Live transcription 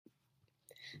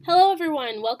Hello,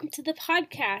 everyone. Welcome to the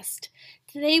podcast.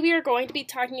 Today we are going to be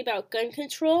talking about gun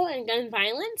control and gun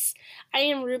violence. I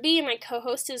am Ruby and my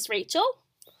co-host is Rachel.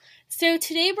 So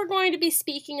today we're going to be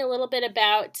speaking a little bit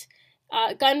about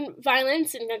gun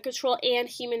violence and gun control and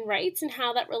human rights and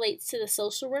how that relates to the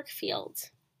social work field.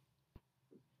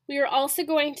 We are also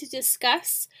going to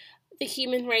discuss the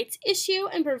human rights issue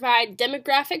and provide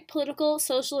demographic, political,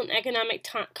 social, and economic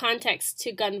context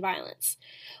to gun violence.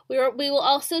 We will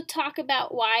also talk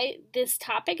about why this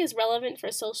topic is relevant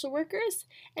for social workers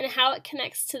and how it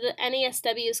connects to the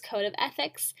NASW's Code of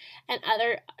Ethics and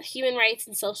other human rights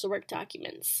and social work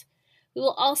documents. We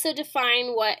will also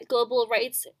define what global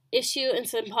rights issue and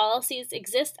some policies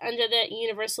exist under the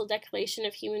Universal Declaration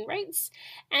of Human Rights,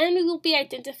 and we will be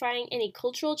identifying any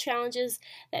cultural challenges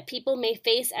that people may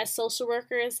face as social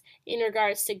workers in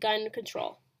regards to gun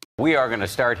control. We are going to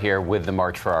start here with the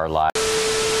March for Our Lives.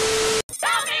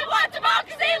 Tell me what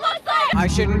democracy looks like! I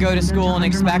shouldn't go to school and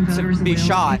expect to be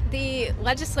shot. The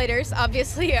legislators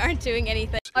obviously aren't doing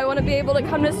anything. I want to be able to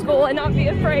come to school and not be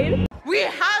afraid. We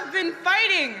have been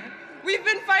fighting. We've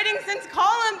been fighting since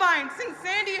Columbine, since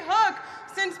Sandy Hook,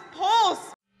 since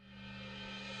Pulse.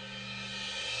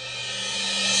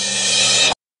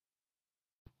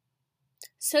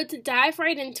 So to dive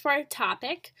right into our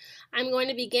topic, I'm going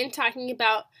to begin talking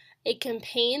about a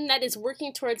campaign that is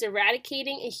working towards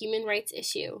eradicating a human rights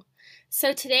issue.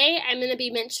 So today I'm going to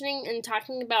be mentioning and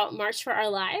talking about March for Our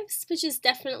Lives, which is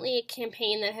definitely a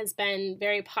campaign that has been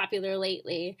very popular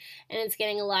lately, and it's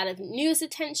getting a lot of news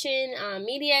attention,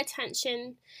 media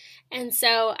attention, and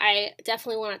so I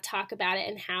definitely want to talk about it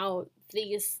and how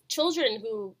these children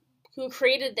who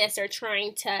created this are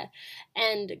trying to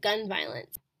end gun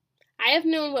violence. I have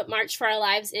known what March for Our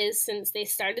Lives is since they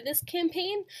started this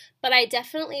campaign, but I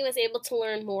definitely was able to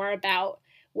learn more about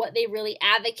what they really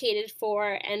advocated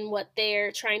for and what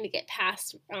they're trying to get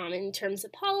past in terms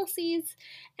of policies.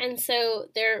 And so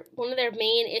one of their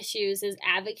main issues is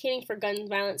advocating for gun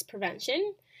violence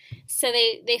prevention. So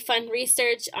they fund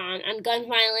research on gun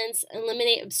violence,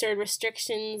 eliminate absurd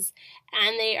restrictions,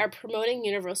 and they are promoting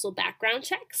universal background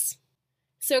checks.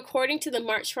 So according to the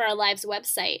March for Our Lives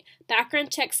website,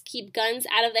 background checks keep guns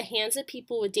out of the hands of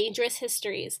people with dangerous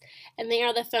histories, and they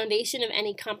are the foundation of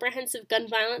any comprehensive gun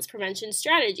violence prevention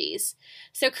strategies.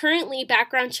 So currently,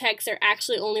 background checks are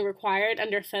actually only required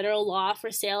under federal law for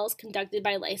sales conducted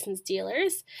by licensed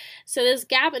dealers. So this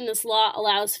gap in this law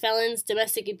allows felons,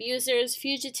 domestic abusers,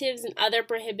 fugitives, and other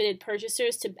prohibited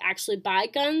purchasers to actually buy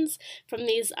guns from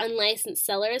these unlicensed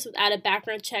sellers without a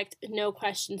background check, no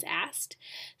questions asked.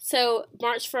 So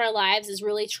March for Our Lives is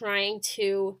really trying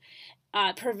to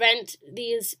prevent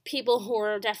these people who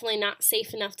are definitely not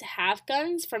safe enough to have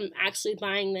guns from actually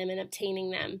buying them and obtaining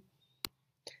them.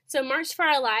 So March for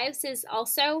Our Lives is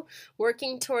also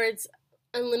working towards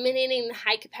eliminating the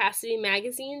high-capacity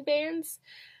magazine bans,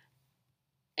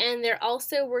 and they're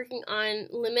also working on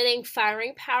limiting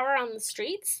firing power on the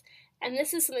streets. And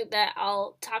this is something that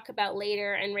I'll talk about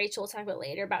later, and Rachel will talk about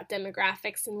later, about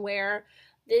demographics and where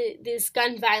these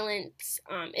gun violence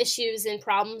issues and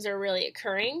problems are really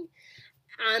occurring.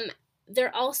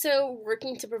 They're also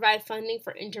working to provide funding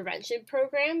for intervention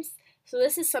programs. So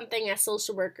this is something as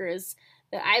social workers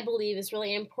that I believe is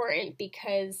really important,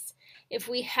 because if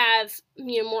we have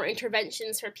more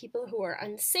interventions for people who are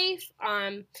unsafe,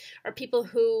 or people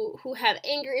who have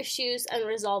anger issues,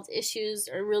 unresolved issues,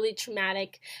 or really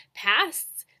traumatic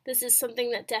pasts, this is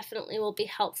something that definitely will be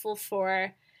helpful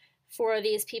for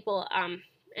these people.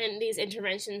 And these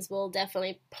interventions will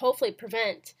definitely, hopefully,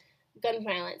 prevent gun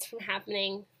violence from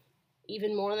happening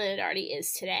even more than it already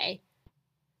is today.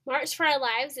 March for Our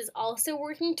Lives is also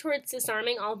working towards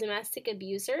disarming all domestic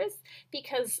abusers,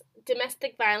 because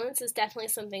domestic violence is definitely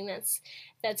something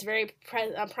that's very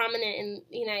prominent in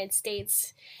the United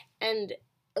States, and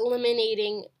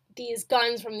eliminating these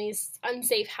guns from these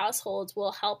unsafe households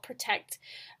will help protect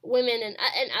women and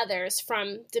others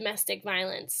from domestic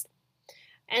violence.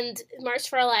 And March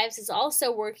for Our Lives is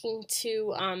also working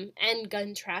to end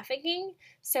gun trafficking.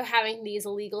 So having these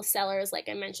illegal sellers, like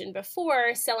I mentioned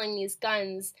before, selling these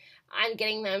guns and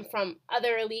getting them from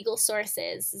other illegal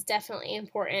sources is definitely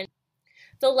important.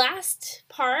 The last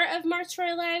part of March for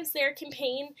Our Lives, their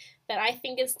campaign, that I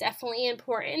think is definitely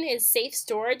important is safe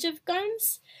storage of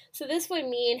guns. So this would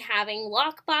mean having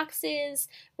lock boxes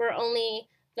where only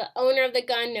the owner of the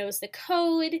gun knows the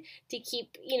code to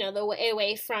keep, the way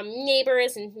away from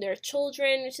neighbors and their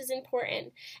children, which is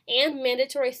important, and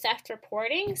mandatory theft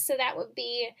reporting. So that would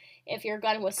be if your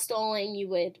gun was stolen, you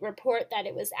would report that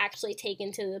it was actually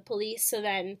taken to the police, so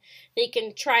then they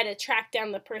can try to track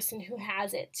down the person who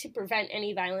has it to prevent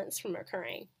any violence from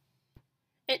occurring.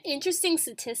 An interesting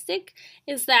statistic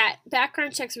is that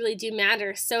background checks really do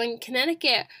matter. So in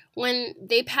Connecticut, when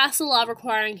they pass a law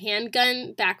requiring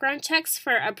handgun background checks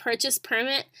for a purchase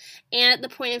permit and at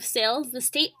the point of sales, the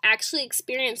state actually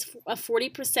experienced a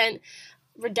 40%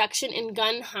 reduction in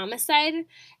gun homicide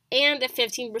and a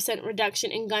 15%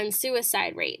 reduction in gun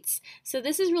suicide rates. So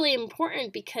this is really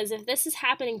important because if this is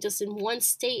happening just in one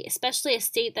state, especially a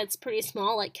state that's pretty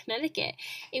small like Connecticut,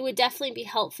 it would definitely be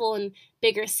helpful in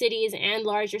bigger cities and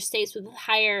larger states with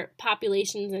higher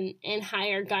populations and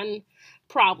higher gun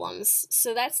problems.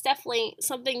 So that's definitely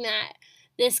something that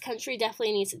this country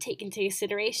definitely needs to take into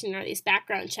consideration, are these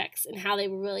background checks and how they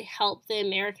will really help the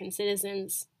American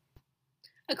citizens.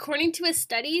 According to a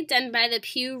study done by the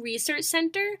Pew Research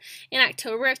Center in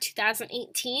October of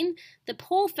 2018, the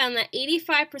poll found that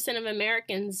 85% of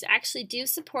Americans actually do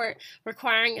support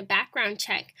requiring a background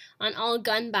check on all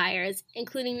gun buyers,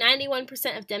 including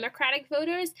 91% of Democratic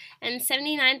voters and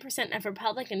 79% of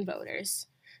Republican voters.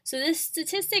 So this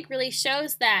statistic really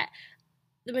shows that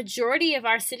the majority of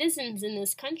our citizens in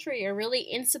this country are really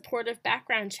in support of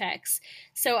background checks.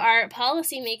 So our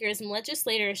policymakers and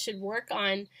legislators should work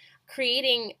on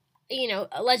creating,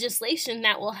 a legislation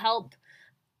that will help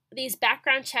these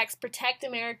background checks protect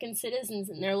American citizens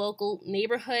in their local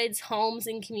neighborhoods, homes,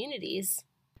 and communities.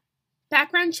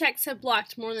 Background checks have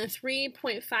blocked more than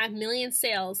 3.5 million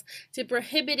sales to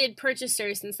prohibited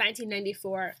purchasers since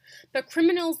 1994, but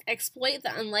criminals exploit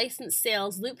the unlicensed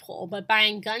sales loophole by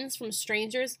buying guns from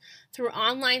strangers through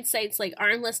online sites like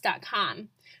armless.com.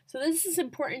 So this is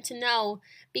important to know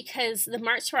because the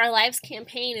March for Our Lives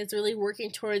campaign is really working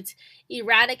towards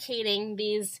eradicating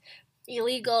these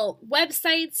illegal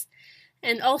websites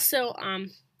and also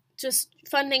just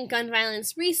funding gun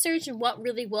violence research and what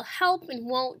really will help and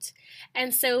won't.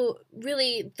 And so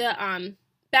really the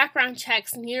background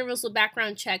checks and universal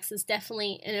background checks is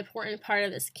definitely an important part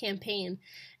of this campaign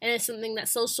and is something that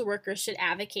social workers should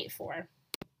advocate for.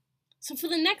 So for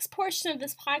the next portion of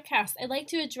this podcast, I'd like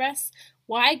to address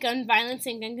why gun violence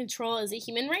and gun control is a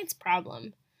human rights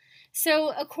problem.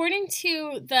 So according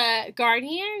to The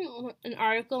Guardian, an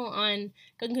article on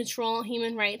gun control,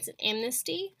 human rights, and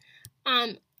amnesty,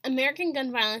 American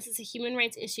gun violence is a human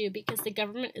rights issue because the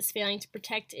government is failing to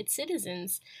protect its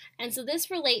citizens. And so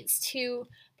this relates to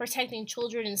protecting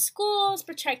children in schools,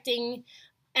 protecting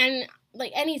and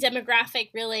like any demographic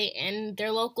really in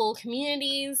their local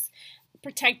communities,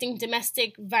 protecting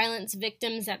domestic violence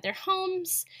victims at their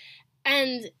homes.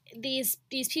 And these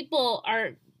people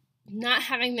are not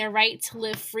having their right to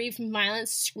live free from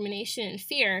violence, discrimination, and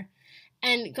fear.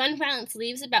 And gun violence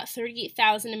leaves about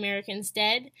 38,000 Americans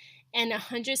dead and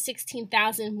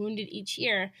 116,000 wounded each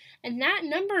year. And that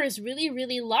number is really,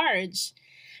 really large.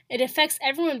 It affects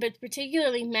everyone, but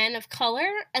particularly men of color.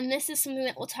 And this is something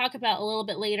that we'll talk about a little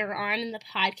bit later on in the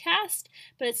podcast,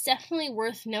 but it's definitely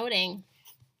worth noting.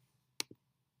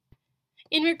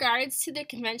 In regards to the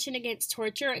Convention Against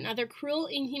Torture and Other Cruel,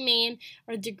 Inhumane,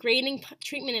 or Degrading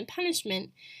Treatment and Punishment,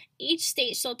 each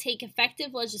state shall take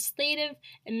effective legislative,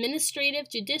 administrative,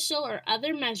 judicial, or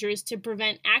other measures to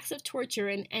prevent acts of torture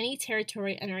in any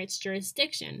territory under its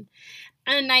jurisdiction.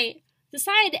 And I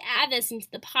decided to add this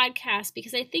into the podcast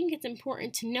because I think it's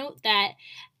important to note that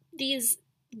these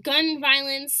gun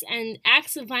violence and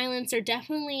acts of violence are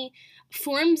definitely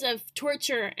forms of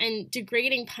torture and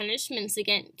degrading punishments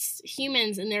against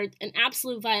humans, and they're an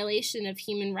absolute violation of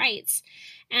human rights.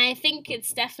 And I think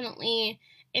it's definitely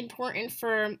important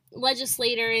for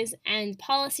legislators and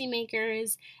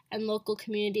policymakers and local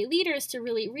community leaders to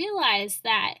really realize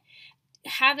that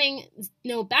having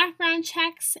no background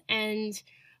checks and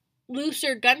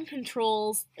looser gun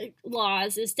controls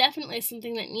laws is definitely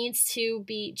something that needs to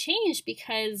be changed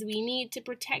because we need to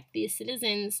protect these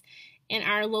citizens in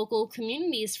our local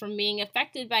communities from being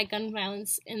affected by gun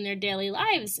violence in their daily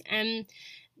lives, and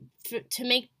to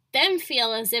make them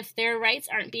feel as if their rights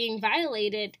aren't being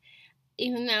violated,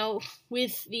 even though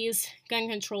with these gun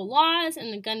control laws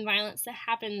and the gun violence that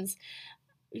happens,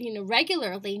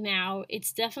 regularly now,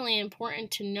 it's definitely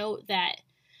important to note that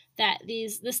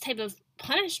this type of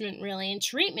punishment really and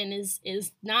treatment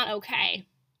is not okay.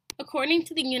 According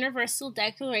to the Universal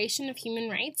Declaration of Human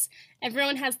Rights,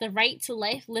 everyone has the right to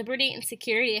life, liberty, and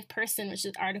security of person, which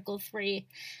is Article 3.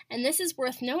 And this is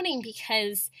worth noting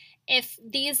because if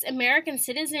these American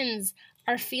citizens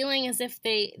are feeling as if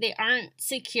they aren't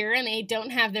secure and they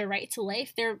don't have their right to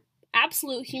life, their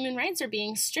absolute human rights are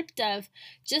being stripped of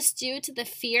just due to the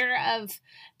fear of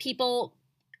people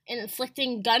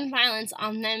inflicting gun violence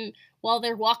on them while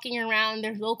they're walking around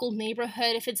their local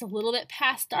neighborhood if it's a little bit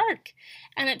past dark.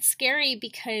 And it's scary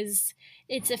because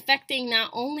it's affecting not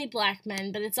only Black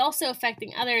men, but it's also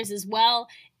affecting others as well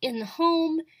in the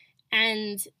home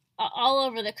and all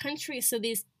over the country. So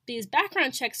these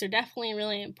background checks are definitely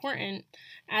really important,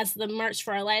 as the March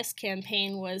for Our Lives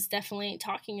campaign was definitely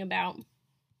talking about.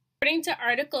 According to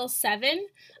Article 7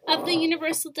 of the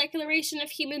Universal Declaration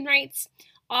of Human Rights,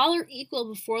 all are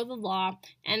equal before the law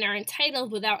and are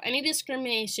entitled without any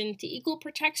discrimination to equal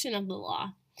protection of the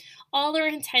law. All are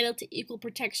entitled to equal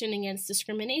protection against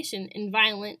discrimination in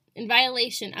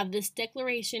violation of this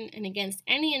declaration and against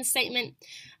any incitement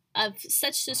of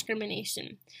such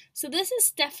discrimination. So this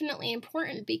is definitely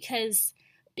important because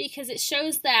it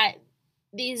shows that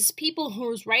these people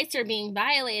whose rights are being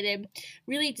violated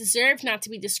really deserve not to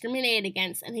be discriminated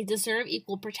against, and they deserve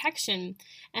equal protection.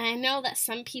 And I know that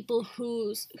some people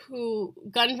who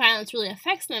gun violence really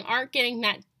affects them aren't getting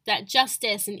that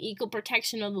justice and equal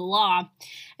protection of the law.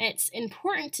 And it's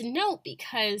important to note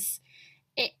because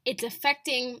it's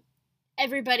affecting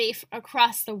everybody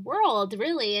across the world,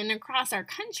 really, and across our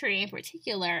country in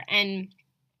particular. And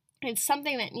it's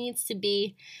something that needs to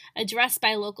be addressed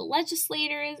by local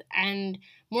legislators, and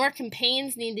more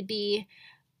campaigns need to be,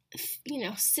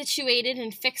 situated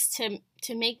and fixed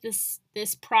to make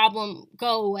this problem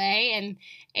go away. And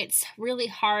it's really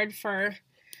hard for,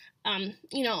 a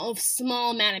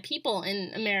small amount of people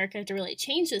in America to really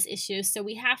change this issue. So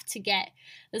we have to get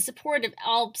the support of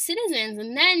all citizens,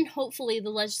 and then hopefully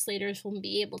the legislators will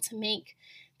be able to make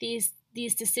these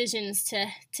decisions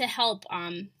to help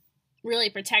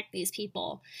really protect these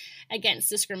people against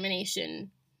discrimination.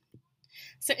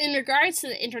 So in regards to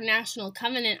the International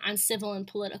Covenant on Civil and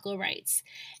Political Rights,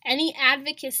 any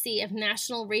advocacy of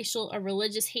national, racial, or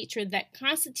religious hatred that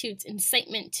constitutes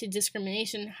incitement to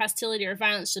discrimination, hostility, or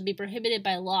violence shall be prohibited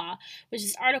by law, which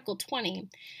is Article 20.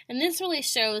 And this really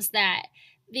shows that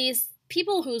these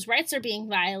people whose rights are being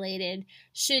violated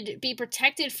should be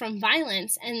protected from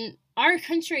violence, and our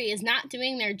country is not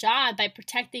doing their job by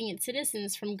protecting its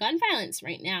citizens from gun violence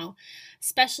right now,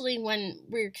 especially when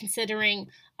we're considering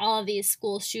all of these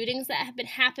school shootings that have been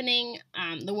happening.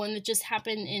 The one that just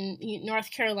happened in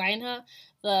North Carolina,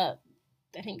 I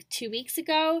think 2 weeks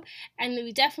ago, and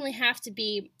we definitely have to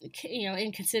be,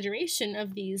 in consideration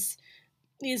of these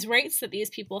rights that these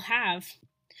people have.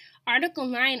 Article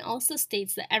 9 also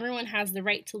states that everyone has the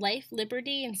right to life,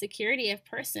 liberty, and security of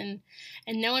person,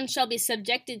 and no one shall be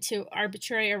subjected to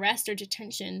arbitrary arrest or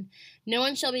detention. No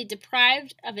one shall be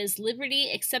deprived of his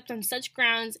liberty except on such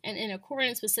grounds and in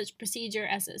accordance with such procedure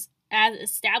as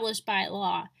established by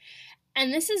law.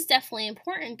 And this is definitely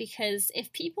important because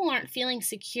if people aren't feeling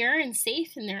secure and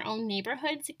safe in their own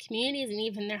neighborhoods, communities, and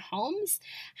even their homes,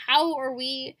 how are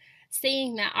we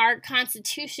saying that our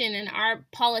Constitution and our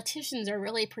politicians are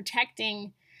really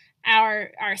protecting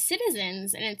our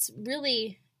citizens? And it's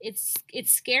really it's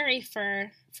scary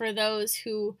for those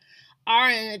who are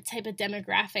in the type of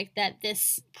demographic that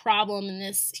this problem and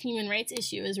this human rights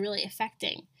issue is really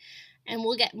affecting. And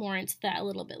we'll get more into that a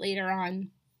little bit later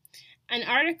on. And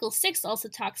Article 6 also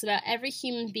talks about every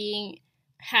human being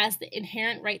has the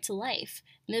inherent right to life,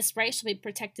 and this right shall be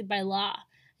protected by law.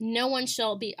 No one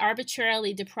shall be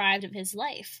arbitrarily deprived of his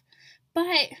life.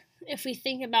 But if we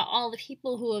think about all the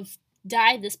people who have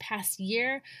died this past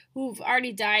year, who've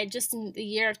already died just in the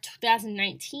year of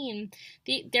 2019,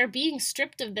 they're being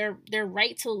stripped of their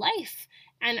right to life.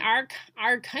 And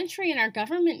our country and our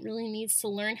government really needs to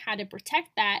learn how to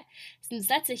protect that, since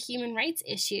that's a human rights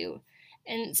issue.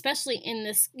 And especially in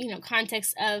this,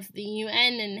 context of the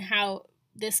UN and how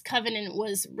this covenant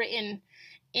was written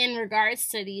in regards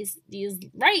to these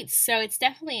rights. So it's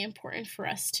definitely important for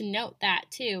us to note that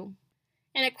too.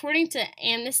 And according to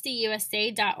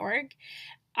AmnestyUSA.org,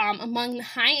 among the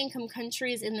high-income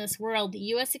countries in this world, the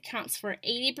U.S. accounts for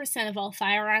 80% of all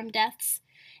firearm deaths,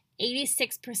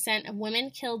 86% of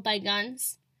women killed by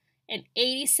guns, and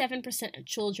 87% of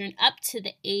children up to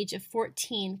the age of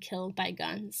 14 killed by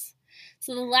guns.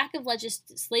 So the lack of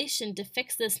legislation to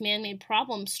fix this man-made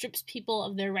problem strips people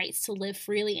of their rights to live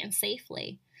freely and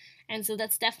safely. And so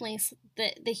that's definitely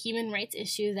the human rights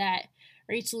issue that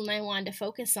Rachel and I wanted to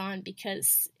focus on,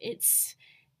 because it's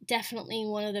definitely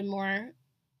one of the more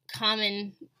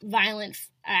common violent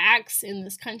acts in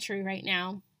this country right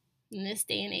now, in this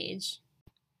day and age.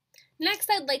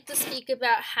 Next, I'd like to speak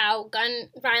about how gun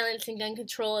violence and gun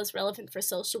control is relevant for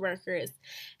social workers,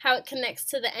 how it connects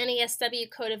to the NASW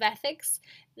Code of Ethics,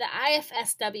 the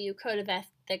IFSW Code of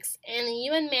Ethics, and the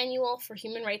UN Manual for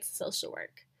Human Rights and Social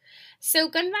Work. So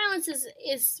gun violence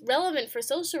is relevant for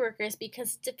social workers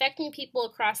because it's affecting people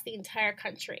across the entire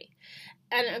country.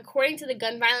 And according to the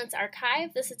Gun Violence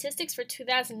Archive, the statistics for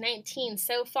 2019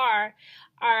 so far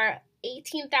are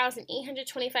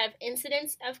 18,825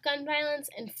 incidents of gun violence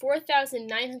and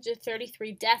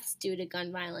 4,933 deaths due to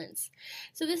gun violence.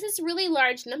 So this is really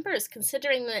large numbers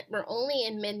considering that we're only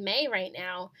in mid-May right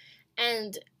now,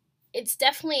 and it's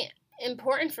definitely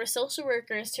important for social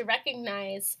workers to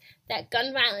recognize that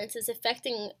gun violence is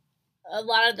affecting a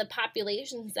lot of the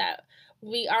populations that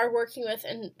we are working with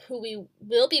and who we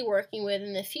will be working with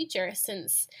in the future,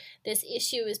 since this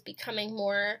issue is becoming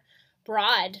more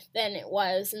broad than it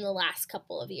was in the last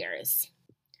couple of years.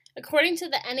 According to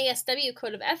the NASW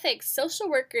Code of Ethics, social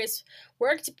workers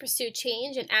work to pursue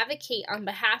change and advocate on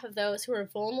behalf of those who are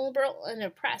vulnerable and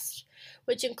oppressed,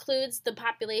 which includes the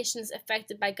populations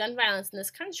affected by gun violence in this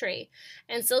country,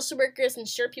 and social workers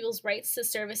ensure people's rights to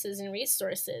services and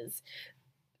resources.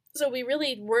 So we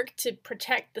really work to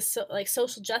protect the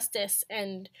social justice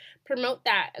and promote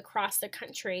that across the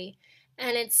country,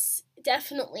 and it's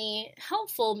definitely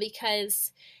helpful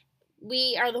because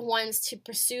we are the ones to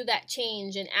pursue that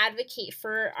change and advocate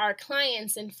for our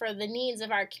clients and for the needs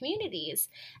of our communities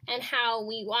and how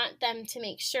we want them to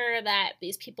make sure that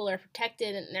these people are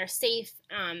protected and they're safe,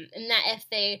 and that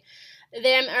if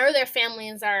them or their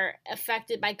families are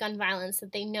affected by gun violence,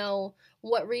 that they know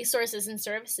what resources and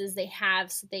services they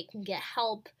have so they can get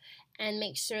help and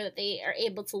make sure that they are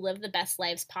able to live the best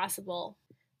lives possible.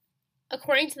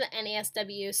 According to the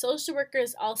NASW, social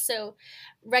workers also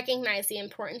recognize the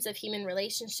importance of human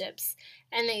relationships,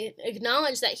 and they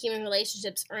acknowledge that human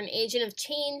relationships are an agent of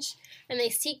change, and they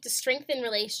seek to strengthen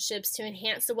relationships to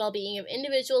enhance the well-being of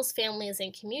individuals, families,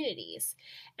 and communities.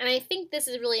 And I think this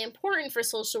is really important for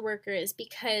social workers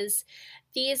because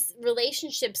these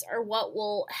relationships are what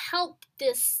will help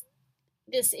this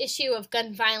issue of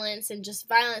gun violence and just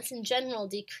violence in general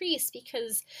decrease,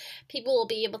 because people will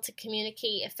be able to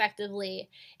communicate effectively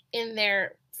in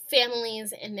their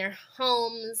families, in their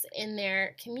homes, in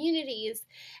their communities,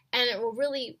 and it will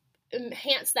really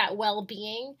enhance that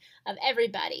well-being of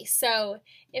everybody. So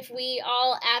if we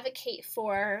all advocate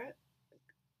for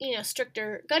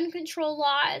stricter gun control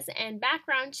laws and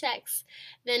background checks,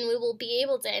 then we will be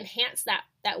able to enhance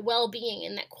that well-being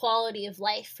and that quality of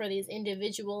life for these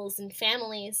individuals and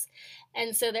families,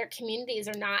 and so their communities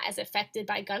are not as affected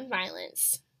by gun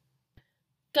violence.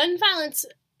 Gun violence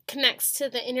connects to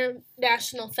the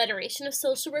International Federation of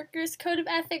Social Workers Code of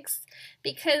Ethics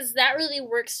because that really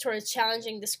works towards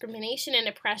challenging discrimination and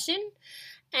oppression.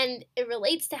 And it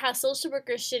relates to how social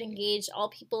workers should engage all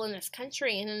people in this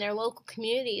country and in their local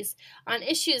communities on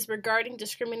issues regarding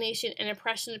discrimination and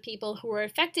oppression of people who are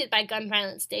affected by gun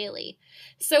violence daily.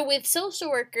 So with social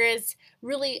workers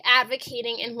really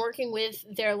advocating and working with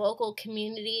their local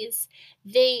communities,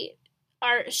 they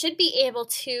should be able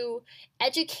to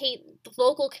educate the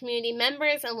local community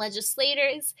members and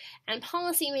legislators and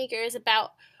policymakers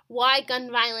about why gun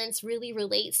violence really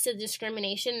relates to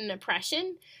discrimination and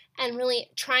oppression, and really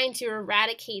trying to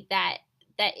eradicate that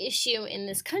issue in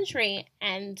this country,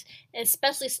 and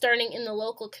especially starting in the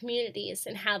local communities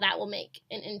and how that will make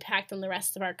an impact on the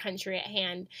rest of our country at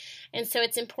hand. And so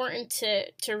it's important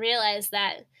to realize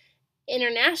that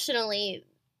internationally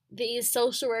these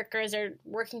social workers are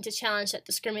working to challenge that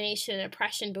discrimination and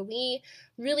oppression, but we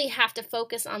really have to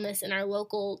focus on this in our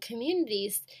local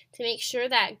communities to make sure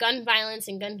that gun violence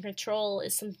and gun control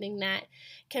is something that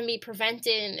can be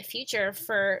prevented in the future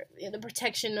for the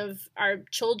protection of our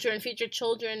children, future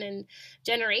children, and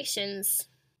generations.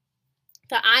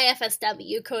 The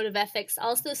IFSW Code of Ethics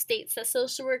also states that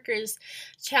social workers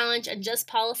challenge unjust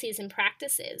policies and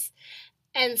practices.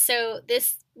 And so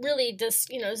this really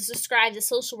is described as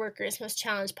social workers must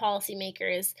challenge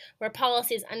policymakers where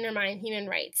policies undermine human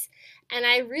rights. And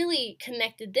I really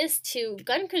connected this to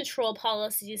gun control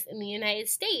policies in the United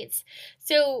States.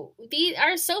 So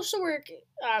our social work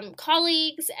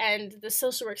colleagues and the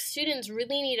social work students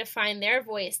really need to find their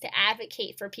voice to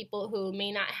advocate for people who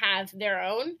may not have their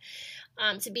own,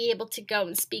 to be able to go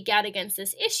and speak out against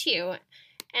this issue.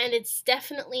 And it's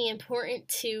definitely important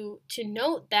to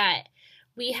note that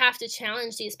we have to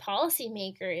challenge these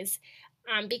policymakers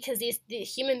because the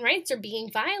human rights are being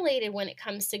violated when it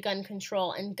comes to gun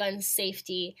control and gun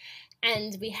safety,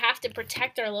 and we have to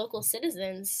protect our local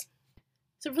citizens.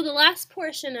 So for the last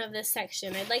portion of this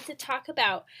section, I'd like to talk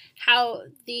about how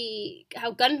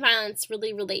gun violence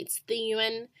really relates to the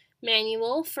UN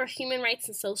Manual for Human Rights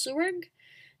and Social Work.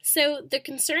 So the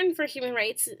concern for human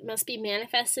rights must be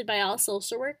manifested by all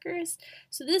social workers.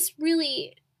 So this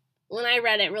really, when I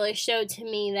read it, really showed to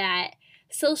me that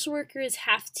social workers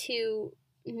have to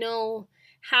know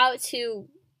how to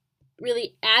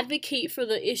really advocate for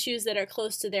the issues that are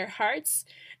close to their hearts.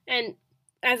 And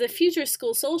as a future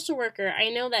school social worker, I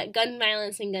know that gun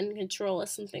violence and gun control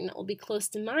is something that will be close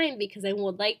to mind, because I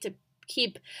would like to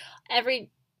keep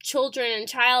every children and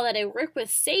child that I work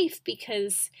with safe,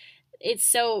 because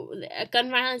gun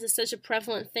violence is such a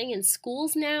prevalent thing in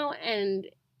schools now, and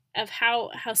of how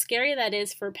scary that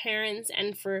is for parents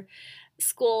and for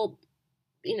school,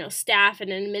 staff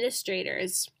and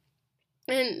administrators.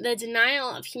 And the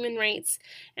denial of human rights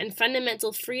and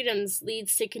fundamental freedoms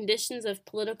leads to conditions of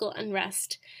political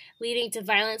unrest, leading to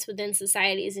violence within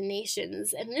societies and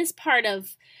nations. And this part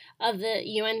of the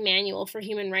UN Manual for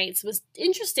Human Rights was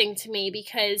interesting to me,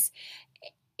 because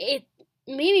it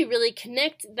made me really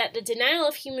connect that the denial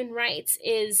of human rights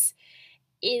is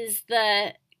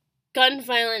the gun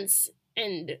violence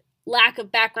and lack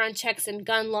of background checks and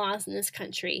gun laws in this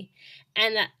country,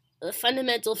 and that the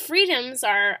fundamental freedoms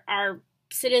are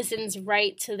citizens'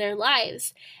 right to their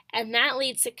lives, and that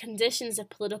leads to conditions of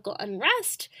political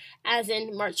unrest, as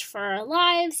in March for Our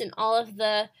Lives and all of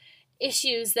the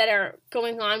issues that are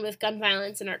going on with gun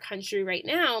violence in our country right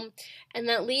now, and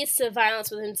that leads to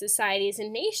violence within societies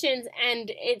and nations.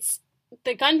 And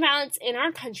the gun violence in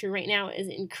our country right now is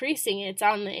increasing. It's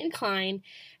on the incline,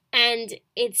 and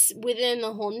it's within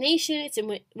the whole nation, it's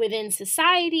within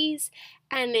societies,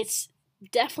 and it's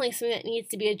definitely something that needs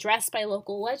to be addressed by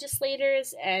local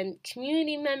legislators and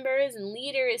community members and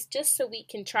leaders, just so we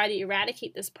can try to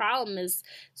eradicate this problem as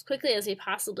quickly as we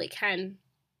possibly can.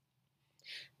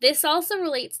 This also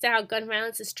relates to how gun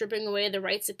violence is stripping away the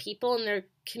rights of people in their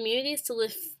communities to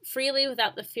live freely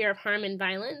without the fear of harm and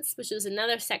violence, which was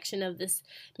another section of this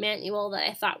manual that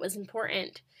I thought was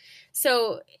important.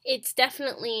 So it's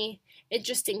definitely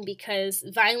interesting, because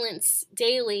violence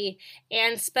daily,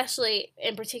 and especially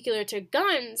in particular to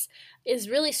guns, is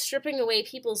really stripping away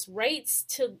people's rights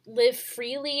to live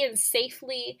freely and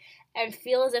safely and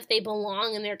feel as if they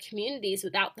belong in their communities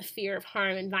without the fear of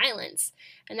harm and violence.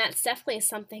 And that's definitely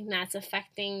something that's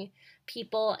affecting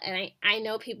people. And I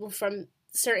know people from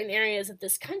certain areas of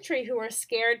this country who are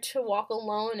scared to walk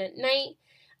alone at night,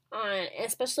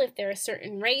 especially if they're a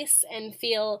certain race, and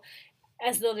feel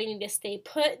as though they need to stay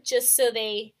put just so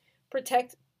they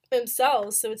protect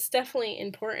themselves. So it's definitely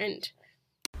important.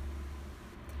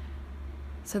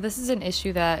 So this is an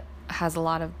issue that has a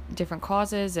lot of different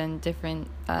causes and different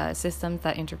systems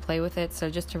that interplay with it. So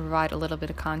just to provide a little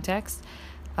bit of context,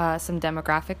 some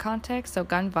demographic context. So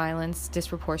gun violence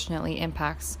disproportionately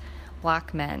impacts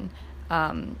Black men,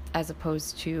 as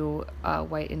opposed to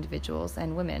white individuals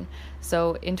and women.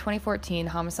 So in 2014,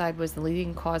 homicide was the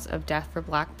leading cause of death for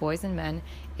Black boys and men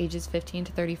ages 15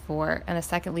 to 34, and the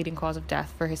second leading cause of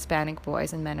death for Hispanic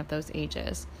boys and men of those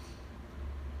ages.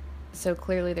 So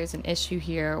clearly there's an issue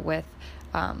here with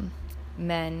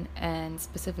men, and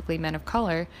specifically men of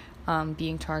color,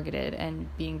 being targeted and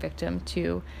being victim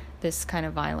to this kind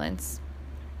of violence.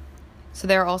 So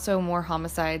there are also more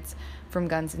homicides from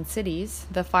guns in cities.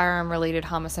 The firearm-related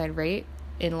homicide rate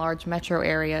in large metro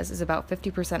areas is about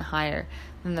 50% higher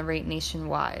than the rate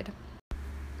nationwide.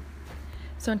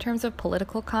 So in terms of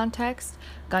political context,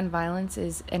 gun violence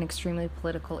is an extremely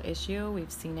political issue. We've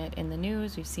seen it in the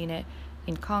news, we've seen it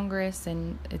in Congress,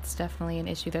 and it's definitely an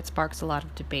issue that sparks a lot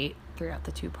of debate throughout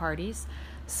the two parties.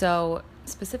 So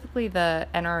specifically the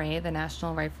NRA, the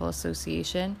National Rifle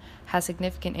Association, has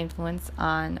significant influence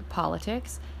on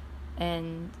politics,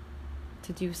 and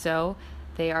to do so,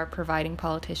 they are providing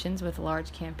politicians with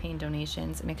large campaign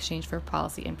donations in exchange for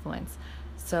policy influence.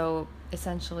 So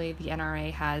essentially, the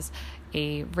NRA has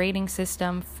a rating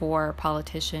system for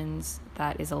politicians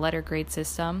that is a letter grade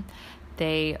system.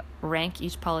 They rank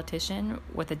each politician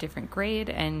with a different grade,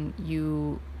 and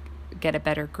you get a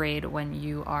better grade when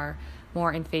you are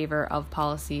more in favor of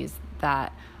policies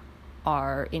that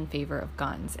are in favor of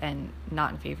guns and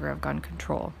not in favor of gun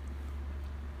control.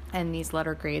 And these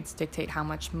letter grades dictate how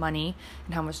much money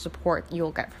and how much support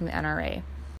you'll get from the NRA.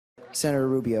 Senator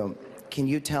Rubio, can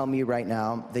you tell me right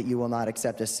now that you will not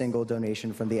accept a single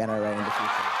donation from the NRA in the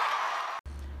future?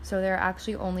 So there are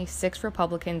actually only 6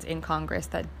 Republicans in Congress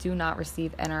that do not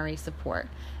receive NRA support.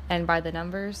 And by the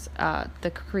numbers,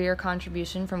 the career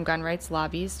contribution from gun rights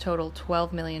lobbies total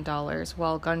 $12 million,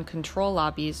 while gun control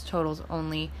lobbies totals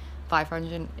only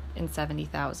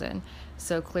 $570,000.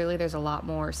 So clearly there's a lot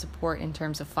more support in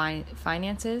terms of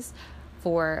finances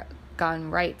for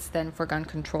gun rights than for gun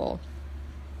control.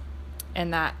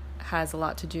 And that has a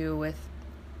lot to do with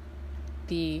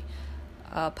the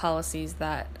policies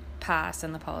that pass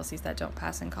and the policies that don't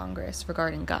pass in Congress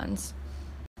regarding guns.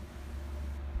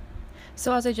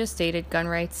 So as I just stated, gun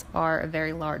rights are a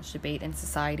very large debate in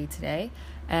society today,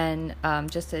 and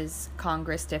just as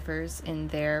Congress differs in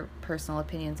their personal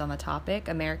opinions on the topic,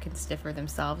 Americans differ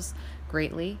themselves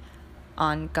greatly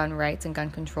on gun rights and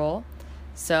gun control.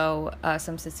 So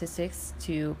some statistics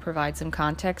to provide some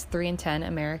context: 3 in 10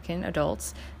 American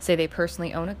adults say they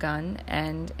personally own a gun,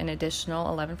 and an additional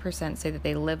 11% say that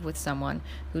they live with someone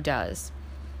who does.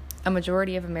 A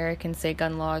majority of Americans say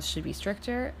gun laws should be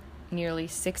stricter. Nearly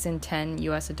 6 in 10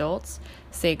 U.S. adults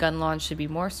say gun laws should be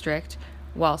more strict,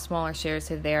 while smaller shares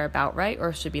say they are about right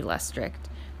or should be less strict.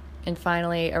 And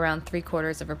finally, around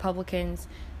 3/4 of Republicans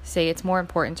say it's more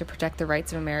important to protect the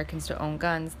rights of Americans to own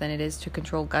guns than it is to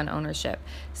control gun ownership.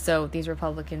 So these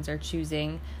Republicans are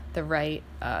choosing the right,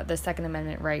 the Second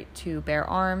Amendment right to bear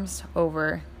arms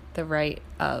over the right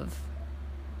of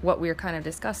what we're kind of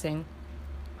discussing,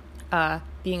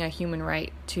 being a human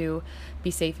right to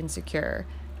be safe and secure,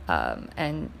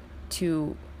 and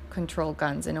to control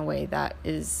guns in a way that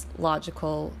is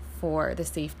logical for the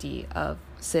safety of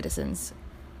citizens.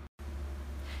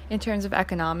 In terms of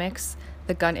economics,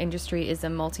 the gun industry is a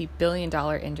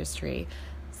multi-billion-dollar industry.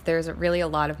 There's really a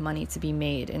lot of money to be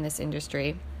made in this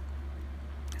industry.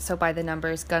 So by the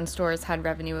numbers, gun stores had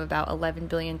revenue of about $11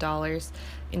 billion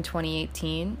in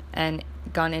 2018, and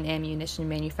gun and ammunition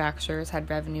manufacturers had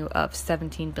revenue of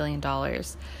 $17 billion.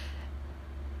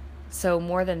 So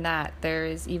more than that, there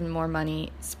is even more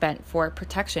money spent for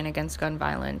protection against gun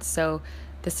violence. So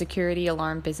the security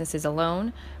alarm businesses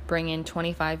alone bring in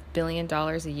 $25 billion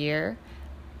a year.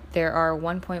 There are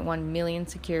 1.1 million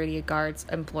security guards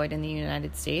employed in the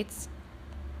United States.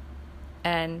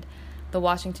 And the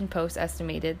Washington Post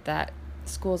estimated that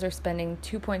schools are spending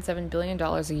 $2.7 billion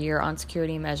a year on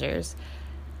security measures,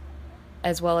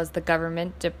 as well as the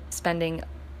government spending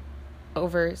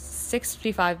over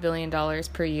 $65 billion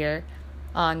per year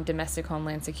on domestic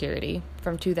homeland security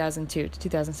from 2002 to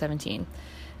 2017.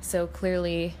 So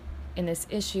clearly, in this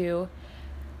issue,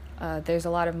 there's a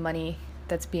lot of money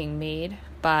that's being made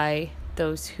by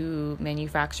those who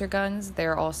manufacture guns.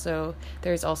 There's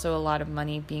also a lot of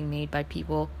money being made by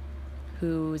people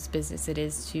whose business it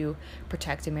is to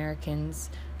protect Americans,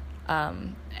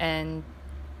 and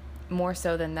more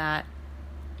so than that,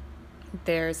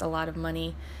 there's a lot of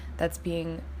money that's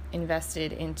being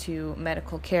invested into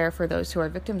medical care for those who are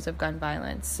victims of gun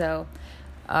violence. So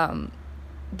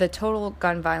the total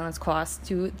gun violence cost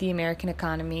to the American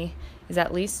economy is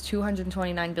at least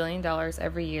 $229 billion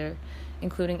every year,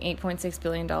 including $8.6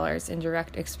 billion in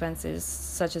direct expenses,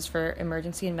 such as for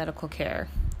emergency and medical care.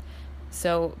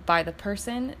 So by the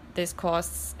person, this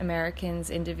costs Americans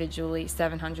individually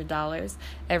 $700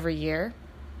 every year,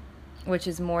 which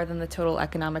is more than the total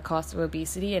economic cost of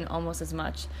obesity and almost as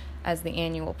much as the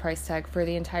annual price tag for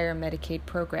the entire Medicaid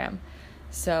program.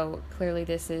 So clearly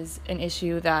this is an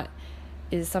issue that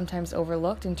is sometimes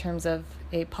overlooked in terms of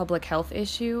a public health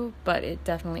issue, but it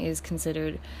definitely is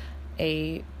considered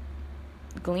a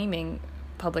gleaming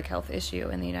public health issue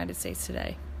in the United States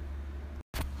today.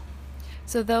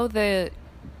 So though the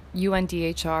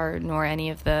UNDHR nor any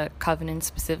of the covenants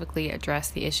specifically address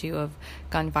the issue of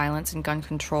gun violence and gun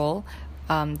control,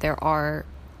 there are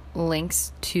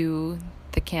links to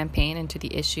the campaign and to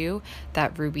the issue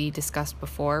that Ruby discussed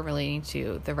before relating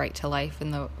to the right to life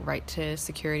and the right to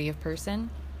security of person.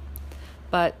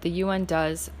 But the UN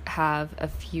does have a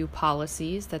few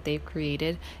policies that they've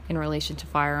created in relation to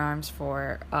firearms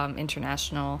for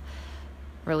international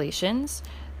relations.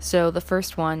 So the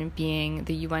first one being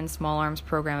the UN Small Arms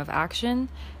Program of Action.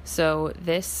 So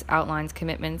this outlines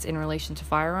commitments in relation to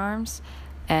firearms,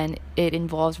 and it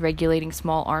involves regulating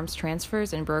small arms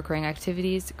transfers and brokering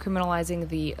activities, criminalizing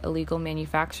the illegal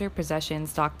manufacture, possession,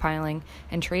 stockpiling,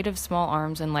 and trade of small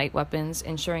arms and light weapons,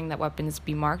 ensuring that weapons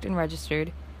be marked and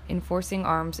registered, enforcing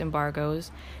arms embargoes,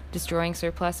 destroying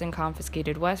surplus and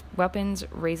confiscated weapons,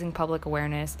 raising public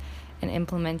awareness, and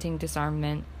implementing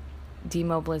disarmament,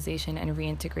 demobilization, and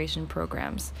reintegration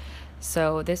programs.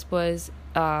 So this was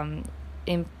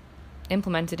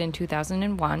implemented in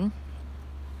 2001.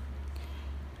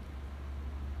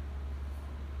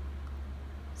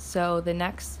 So the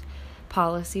next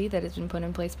policy that has been put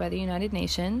in place by the United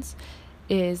Nations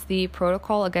is the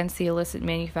Protocol Against the Illicit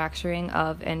Manufacturing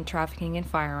of and Trafficking in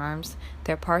Firearms,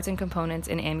 their parts and components,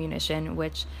 and ammunition,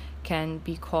 which can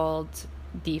be called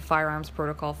the Firearms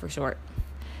Protocol for short.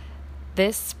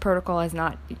 This protocol has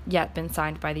not yet been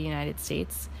signed by the United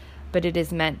States, but it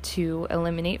is meant to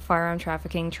eliminate firearm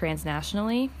trafficking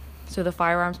transnationally. So the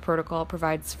Firearms Protocol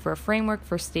provides for a framework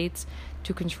for states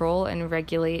to control and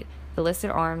regulate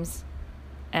illicit arms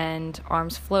and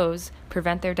arms flows,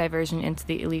 prevent their diversion into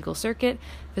the illegal circuit,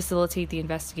 facilitate the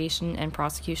investigation and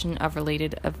prosecution of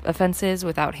related offenses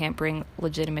without hampering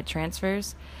legitimate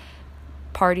transfers.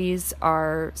 Parties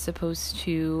are supposed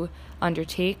to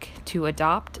undertake to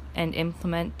adopt and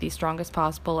implement the strongest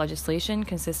possible legislation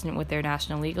consistent with their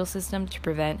national legal system to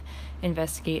prevent,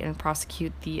 investigate, and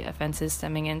prosecute the offenses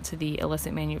stemming into the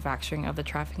illicit manufacturing of the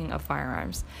trafficking of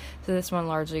firearms. So this one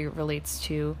largely relates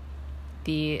to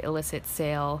the illicit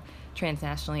sale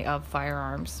transnationally of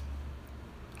firearms.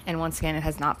 And once again, it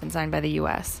has not been signed by the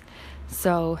U.S.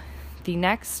 So the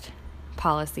next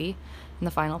policy, and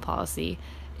the final policy,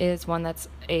 is one that's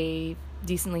a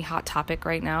decently hot topic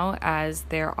right now, as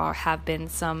there have been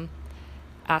some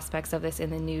aspects of this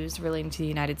in the news relating to the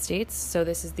United States. So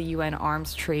this is the UN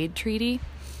Arms Trade Treaty.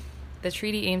 The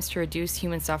treaty aims to reduce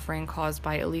human suffering caused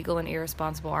by illegal and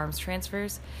irresponsible arms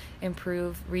transfers,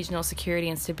 improve regional security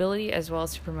and stability, as well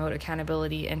as to promote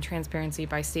accountability and transparency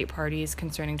by state parties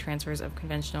concerning transfers of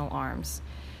conventional arms.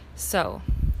 So,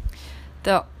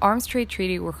 the Arms Trade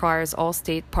Treaty requires all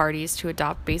state parties to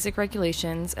adopt basic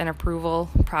regulations and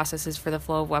approval processes for the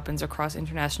flow of weapons across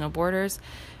international borders,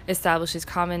 establishes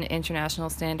common international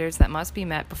standards that must be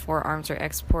met before arms or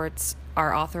exports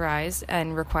are authorized,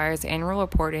 and requires annual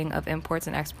reporting of imports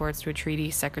and exports to a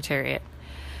treaty secretariat.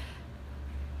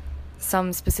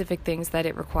 Some specific things that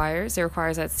it requires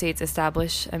that states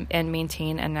establish and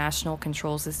maintain a national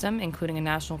control system, including a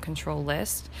national control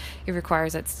list. It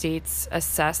requires that states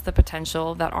assess the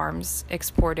potential that arms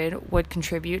exported would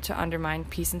contribute to undermine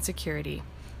peace and security.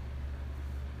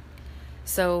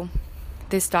 So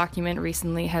this document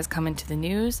recently has come into the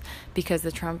news because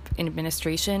the Trump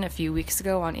administration a few weeks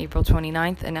ago on April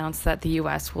 29th announced that the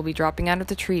U.S. will be dropping out of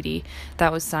the treaty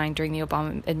that was signed during the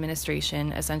Obama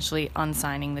administration, essentially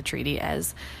unsigning the treaty,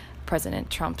 as President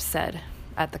Trump said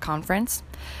at the conference.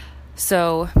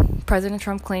 So President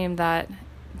Trump claimed that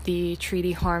the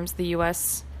treaty harms the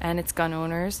U.S. and its gun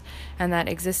owners, and that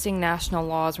existing national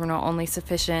laws were not only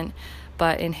sufficient,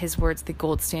 but in his words, the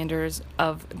gold standards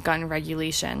of gun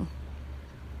regulation.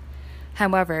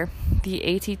 However, the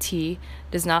ATT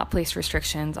does not place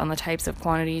restrictions on the types of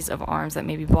quantities of arms that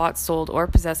may be bought, sold, or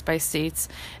possessed by states,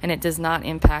 and it does not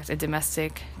impact a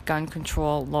domestic gun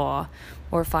control law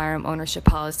or firearm ownership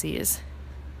policies.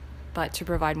 But to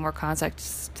provide more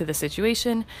context to the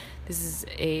situation, this is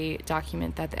a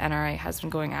document that the NRA has been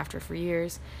going after for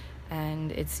years,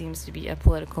 and it seems to be a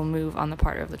political move on the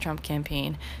part of the Trump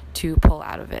campaign to pull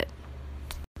out of it.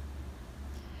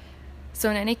 So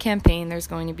in any campaign, there's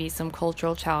going to be some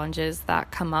cultural challenges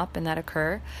that come up and that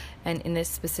occur. And in this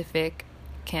specific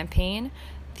campaign,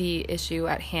 the issue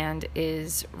at hand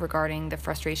is regarding the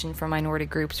frustration from minority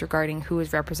groups regarding who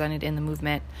is represented in the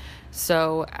movement.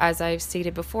 So as I've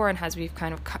stated before, and as we've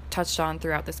kind of touched on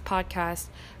throughout this podcast,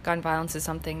 gun violence is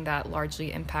something that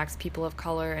largely impacts people of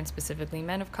color, and specifically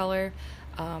men of color.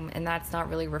 And that's not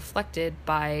really reflected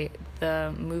by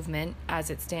the movement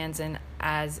as it stands and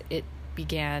as it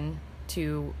began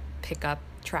to pick up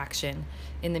traction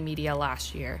in the media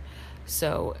last year.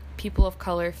 So people of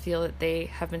color feel that they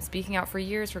have been speaking out for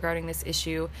years regarding this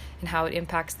issue and how it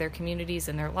impacts their communities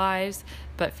and their lives,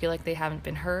 but feel like they haven't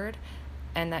been heard,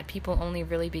 and that people only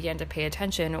really began to pay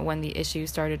attention when the issue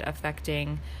started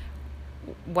affecting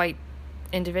white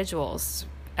individuals,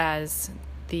 as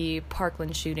the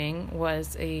Parkland shooting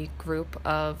was a group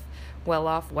of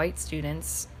well-off white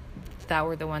students that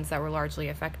were the ones that were largely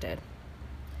affected.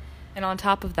 And on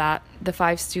top of that, the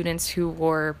 5 students who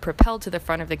were propelled to the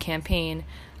front of the campaign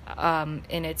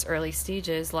in its early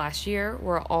stages last year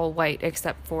were all white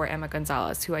except for Emma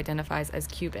Gonzalez, who identifies as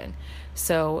Cuban.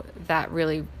 So that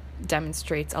really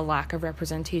demonstrates a lack of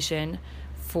representation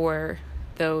for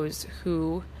those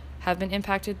who have been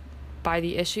impacted by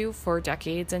the issue for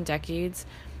decades and decades,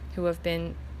 who have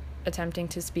been attempting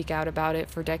to speak out about it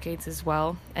for decades as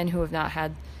well, and who have not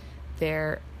had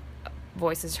their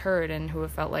voices heard and who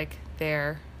have felt like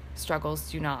their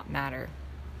struggles do not matter.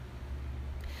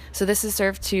 So this has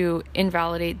served to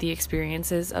invalidate the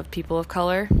experiences of people of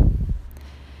color,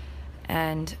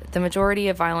 and the majority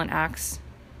of violent acts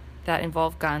that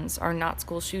involve guns are not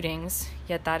school shootings,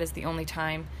 yet that is the only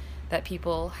time that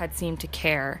people had seemed to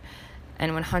care.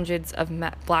 And when hundreds of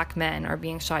black men are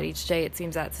being shot each day, it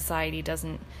seems that society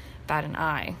doesn't bat an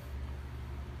eye.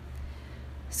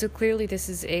 So clearly this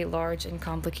is a large and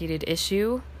complicated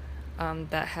issue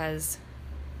that has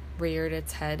reared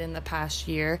its head in the past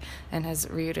year and has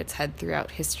reared its head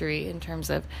throughout history in terms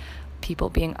of people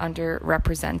being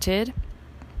underrepresented.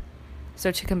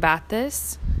 So to combat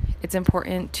this, it's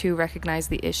important to recognize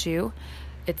the issue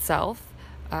itself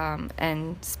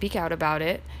and speak out about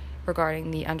it,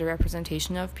 regarding the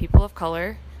underrepresentation of people of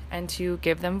color and to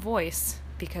give them voice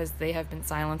because they have been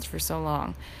silenced for so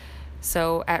long.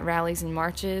 So at rallies and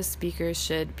marches, speakers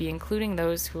should be including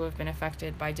those who have been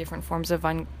affected by different forms of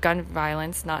gun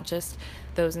violence, not just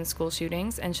those in school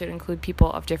shootings, and should include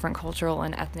people of different cultural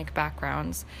and ethnic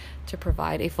backgrounds to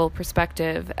provide a full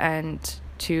perspective and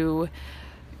to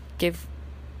give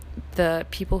the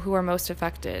people who are most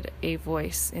affected a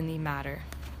voice in the matter.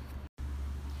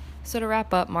 So to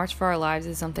wrap up, March for Our Lives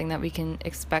is something that we can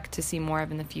expect to see more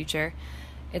of in the future.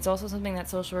 It's also something that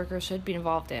social workers should be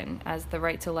involved in, as the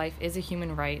right to life is a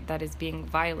human right that is being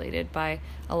violated by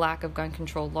a lack of gun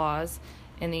control laws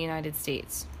in the United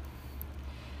States.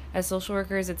 As social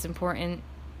workers, it's important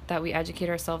that we educate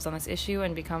ourselves on this issue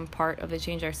and become part of the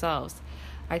change ourselves.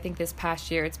 I think this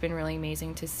past year it's been really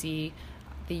amazing to see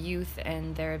the youth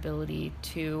and their ability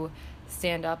to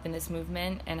stand up in this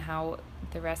movement and how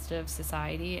the rest of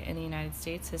society in the United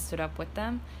States has stood up with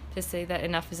them to say that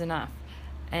enough is enough.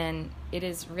 And it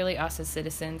is really us as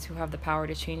citizens who have the power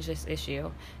to change this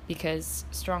issue, because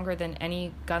stronger than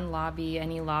any gun lobby,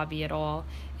 any lobby at all,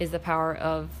 is the power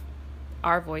of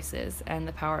our voices and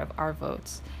the power of our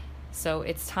votes. So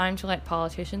it's time to let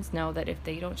politicians know that if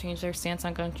they don't change their stance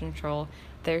on gun control,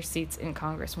 their seats in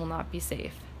Congress will not be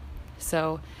safe.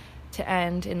 So to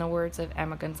end, in the words of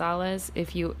Emma Gonzalez,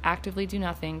 if you actively do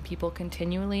nothing, people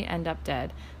continually end up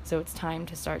dead. So it's time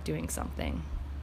to start doing something.